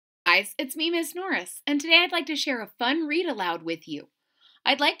guys, it's me, Miss Norris, and today I'd like to share a fun read aloud with you.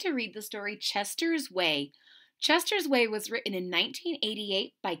 I'd like to read the story Chester's Way. Chester's Way was written in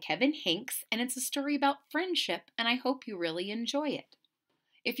 1988 by Kevin Henkes, and it's a story about friendship, and I hope you really enjoy it.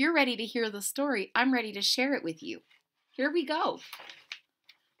 If you're ready to hear the story, I'm ready to share it with you. Here we go.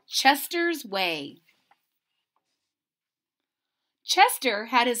 Chester's Way. Chester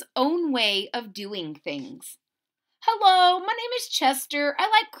had his own way of doing things. Hello, my name is Chester. I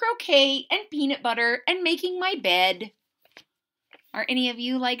like croquet and peanut butter and making my bed. Are any of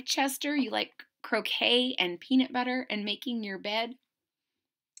you like Chester? You like croquet and peanut butter and making your bed?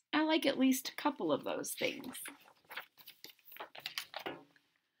 I like at least a couple of those things.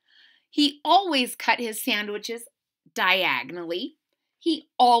 He always cut his sandwiches diagonally. He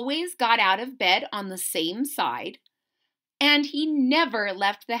always got out of bed on the same side. And he never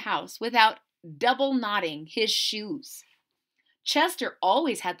left the house without double knotting his shoes. Chester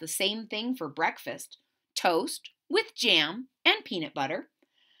always had the same thing for breakfast, toast with jam and peanut butter,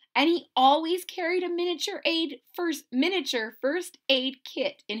 and he always carried a miniature first aid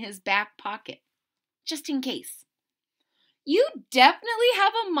kit in his back pocket, just in case. You definitely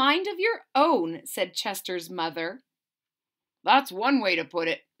have a mind of your own, said Chester's mother. That's one way to put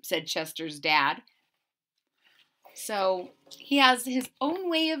it, said Chester's dad. So he has his own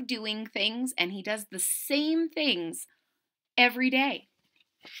way of doing things, and he does the same things every day.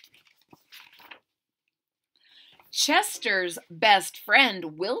 Chester's best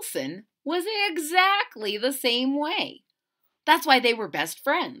friend, Wilson, was exactly the same way. That's why they were best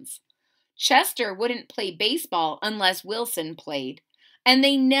friends. Chester wouldn't play baseball unless Wilson played, and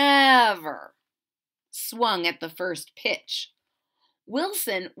they never swung at the first pitch.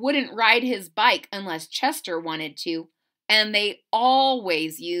 Wilson wouldn't ride his bike unless Chester wanted to, and they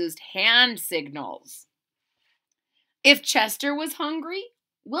always used hand signals. If Chester was hungry,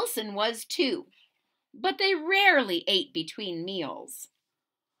 Wilson was too, but they rarely ate between meals.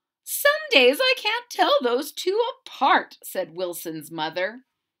 Some days I can't tell those two apart, said Wilson's mother.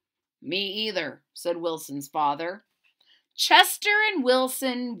 Me either, said Wilson's father. Chester and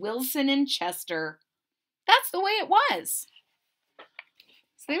Wilson, Wilson and Chester. That's the way it was.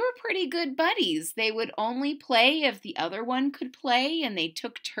 So they were pretty good buddies. They would only play if the other one could play, and they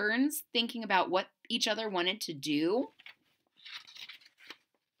took turns thinking about what each other wanted to do.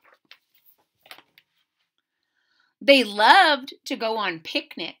 They loved to go on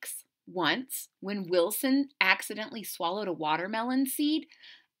picnics. Once, when Wilson accidentally swallowed a watermelon seed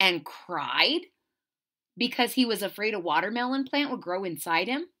and cried because he was afraid a watermelon plant would grow inside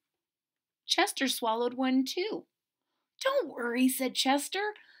him, Chester swallowed one too. Don't worry, said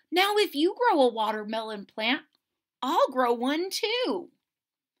Chester. Now if you grow a watermelon plant, I'll grow one too.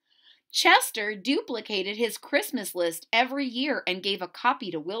 Chester duplicated his Christmas list every year and gave a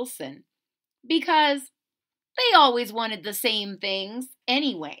copy to Wilson because they always wanted the same things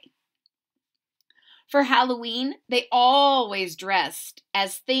anyway. For Halloween, they always dressed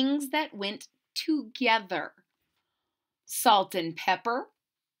as things that went together. Salt and pepper,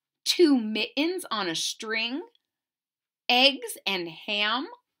 2 mittens on a string, eggs and ham.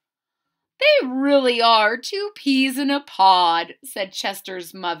 They really are 2 peas in a pod, said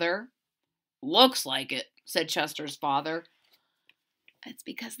Chester's mother. Looks like it, said Chester's father. It's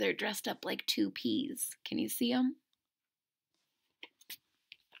because they're dressed up like 2 peas. Can you see them?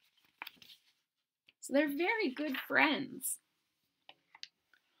 So they're very good friends.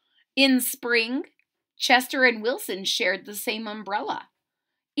 In spring, Chester and Wilson shared the same umbrella.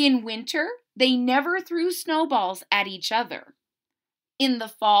 In winter, they never threw snowballs at each other. In the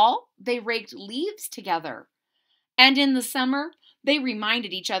fall, they raked leaves together. And in the summer, they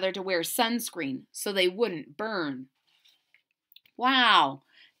reminded each other to wear sunscreen so they wouldn't burn. Wow,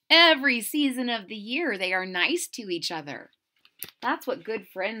 every season of the year they are nice to each other. That's what good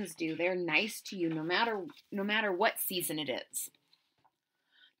friends do. They're nice to you no matter what season it is.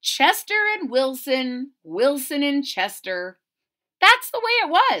 Chester and Wilson, Wilson and Chester. That's the way it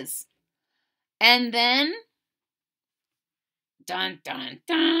was. And then, dun dun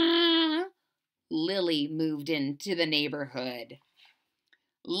dun, Lily moved into the neighborhood.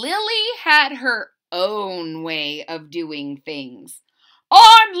 Lily had her own way of doing things.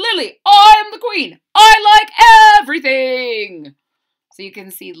 I'm Lily. I'm the queen. I like everything. So you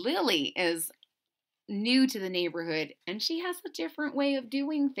can see Lily is new to the neighborhood, and she has a different way of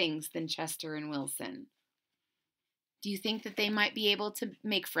doing things than Chester and Wilson. Do you think that they might be able to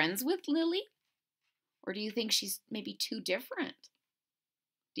make friends with Lily? Or do you think she's maybe too different?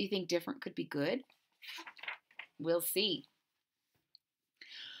 Do you think different could be good? We'll see.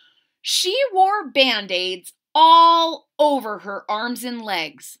 She wore Band-Aids all over her arms and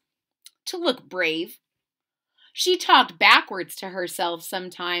legs. to look brave. She talked backwards to herself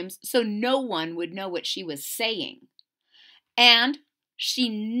sometimes so no one would know what she was saying. And she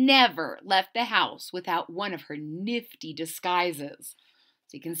never left the house without one of her nifty disguises.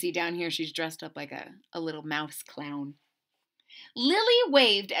 So you can see down here she's dressed up like a little mouse clown. Lily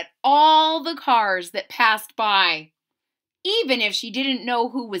waved at all the cars that passed by, even if she didn't know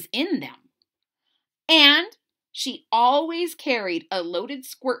who was in them. And she always carried a loaded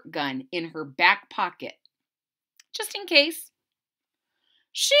squirt gun in her back pocket, just in case.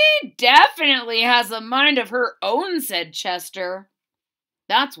 She definitely has a mind of her own, said Chester.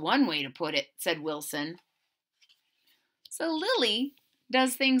 That's one way to put it, said Wilson. So Lily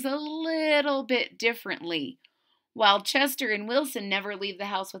does things a little bit differently. While Chester and Wilson never leave the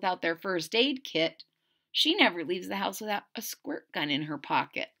house without their first aid kit, she never leaves the house without a squirt gun in her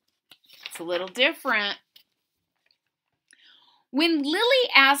pocket. It's a little different. When Lily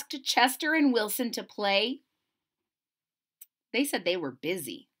asked Chester and Wilson to play, they said they were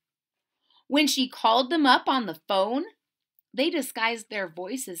busy. When she called them up on the phone, they disguised their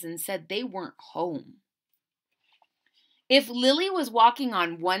voices and said they weren't home. If Lily was walking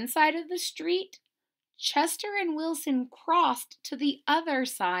on one side of the street, Chester and Wilson crossed to the other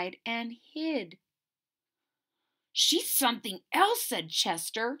side and hid. She's something else, said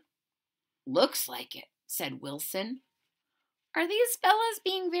Chester. Looks like it, said Wilson. Are these fellas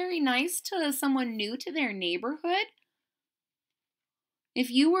being very nice to someone new to their neighborhood? If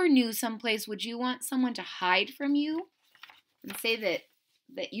you were new someplace, would you want someone to hide from you and say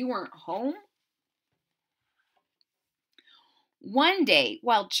that you weren't home? One day,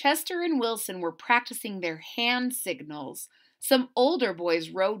 while Chester and Wilson were practicing their hand signals, some older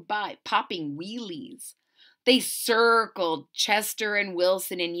boys rode by, popping wheelies. They circled Chester and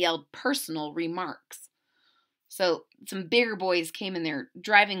Wilson and yelled personal remarks. So some bigger boys came and they're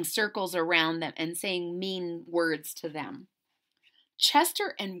driving circles around them and saying mean words to them.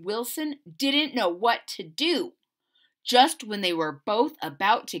 Chester and Wilson didn't know what to do. Just when they were both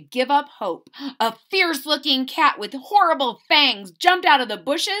about to give up hope, a fierce-looking cat with horrible fangs jumped out of the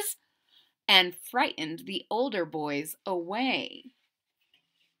bushes and frightened the older boys away.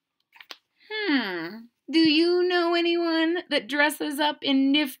 Do you know anyone that dresses up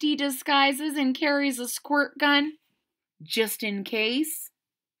in nifty disguises and carries a squirt gun? Just in case?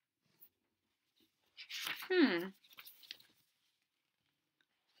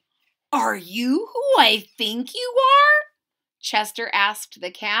 Are you who I think you are? Chester asked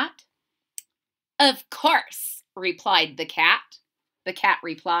the cat. Of course, replied the cat. The cat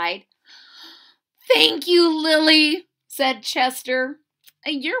replied. Thank you, Lily, said Chester.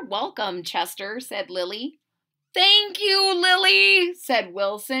 You're welcome, Chester, said Lily. Thank you, Lily, said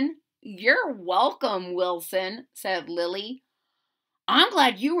Wilson. You're welcome, Wilson, said Lily. I'm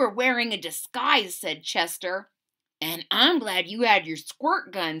glad you were wearing a disguise, said Chester. And I'm glad you had your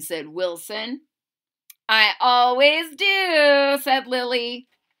squirt gun, said Wilson. I always do, said Lily,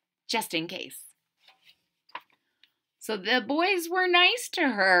 just in case. So the boys were nice to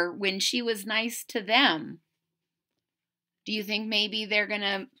her when she was nice to them. Do you think maybe they're going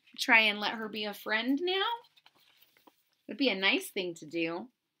to try and let her be a friend now? Would be a nice thing to do.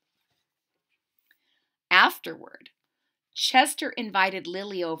 Afterward, Chester invited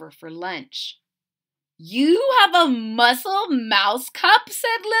Lily over for lunch. You have a muscle mouse cup,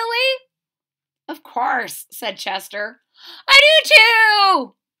 said Lily. Of course, said Chester. I do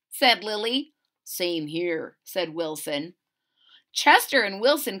too, said Lily. Same here, said Wilson. Chester and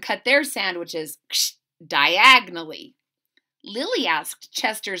Wilson cut their sandwiches diagonally. Lily asked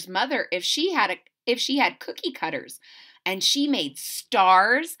Chester's mother if she had cookie cutters, and she made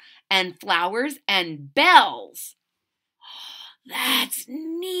stars and flowers and bells. That's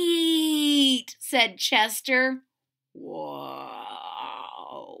neat, said Chester. Whoa,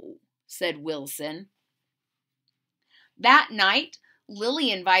 said Wilson. That night,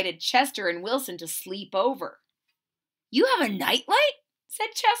 Lily invited Chester and Wilson to sleep over. You have a nightlight? Said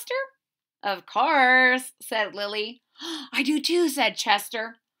Chester. Of course, said Lily. I do too, said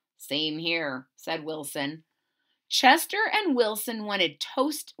Chester. Same here, said Wilson. Chester and Wilson wanted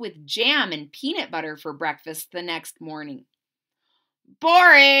toast with jam and peanut butter for breakfast the next morning.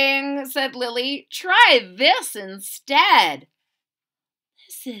 Boring, said Lily. Try this instead.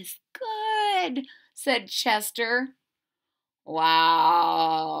 This is good, said Chester. Wow,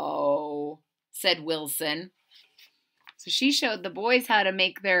 said Wilson. So she showed the boys how to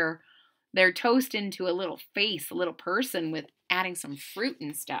make their toast into a little face, a little person with adding some fruit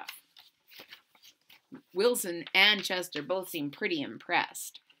and stuff. Wilson and Chester both seemed pretty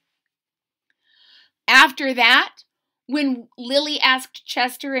impressed. After that, When Lily asked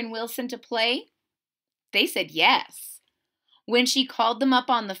Chester and Wilson to play, they said yes. When she called them up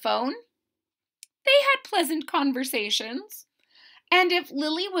on the phone, they had pleasant conversations. And if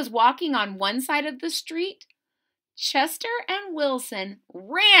Lily was walking on one side of the street, Chester and Wilson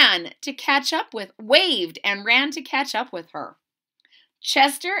waved and ran to catch up with her.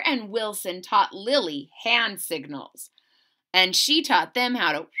 Chester and Wilson taught Lily hand signals, and she taught them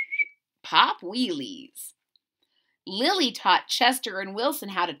how to pop wheelies. Lily taught Chester and Wilson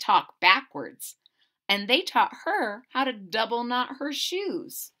how to talk backwards, and they taught her how to double knot her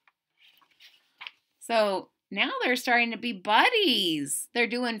shoes. So now they're starting to be buddies. They're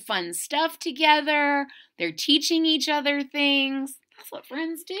doing fun stuff together. They're teaching each other things. That's what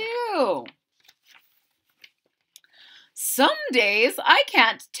friends do. Some days I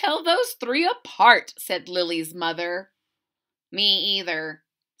can't tell those three apart, said Lily's mother. Me either,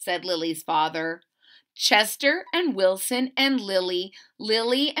 said Lily's father. Chester and Wilson and Lily,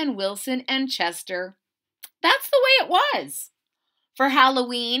 Lily and Wilson and Chester. That's the way it was. For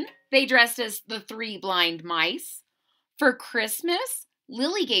Halloween, they dressed as the three blind mice. For Christmas,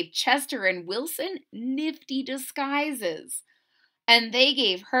 Lily gave Chester and Wilson nifty disguises. And they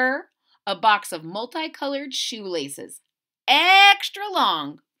gave her a box of multicolored shoelaces, extra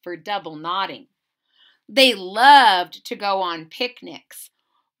long for double knotting. They loved to go on picnics.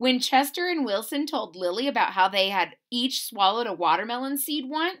 When Chester and Wilson told Lily about how they had each swallowed a watermelon seed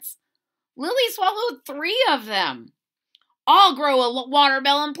once, Lily swallowed 3 of them. I'll grow a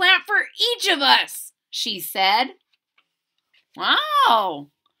watermelon plant for each of us, she said.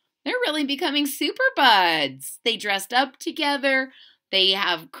 Wow, they're really becoming super buds. They dressed up together, they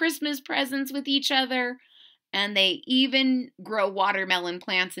have Christmas presents with each other, and they even grow watermelon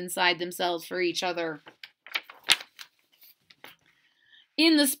plants inside themselves for each other.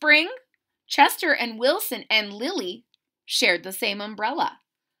 In the spring, Chester and Wilson and Lily shared the same umbrella.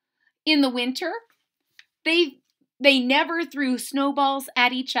 In the winter, they never threw snowballs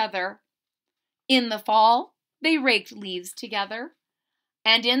at each other. In the fall, they raked leaves together.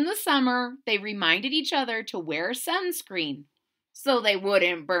 And in the summer, they reminded each other to wear sunscreen so they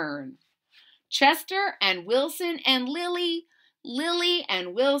wouldn't burn. Chester and Wilson and Lily, Lily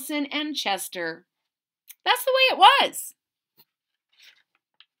and Wilson and Chester. That's the way it was.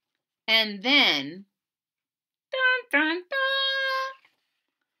 And then, dun, dun, dun,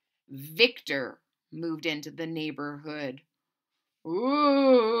 Victor moved into the neighborhood.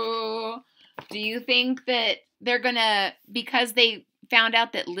 Ooh. Do you think that they're gonna, because they found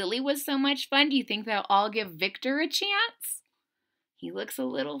out that Lily was so much fun, do you think they'll all give Victor a chance? He looks a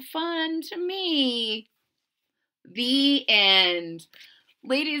little fun to me. The end.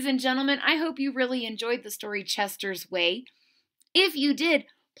 Ladies and gentlemen, I hope you really enjoyed the story Chester's Way. If you did,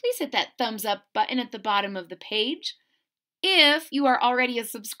 please hit that thumbs up button at the bottom of the page. If you are already a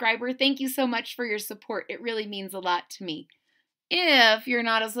subscriber, thank you so much for your support. It really means a lot to me. If you're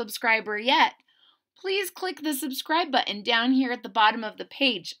not a subscriber yet, please click the subscribe button down here at the bottom of the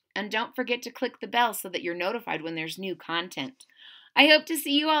page. And don't forget to click the bell so that you're notified when there's new content. I hope to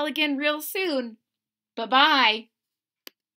see you all again real soon. Bye-bye.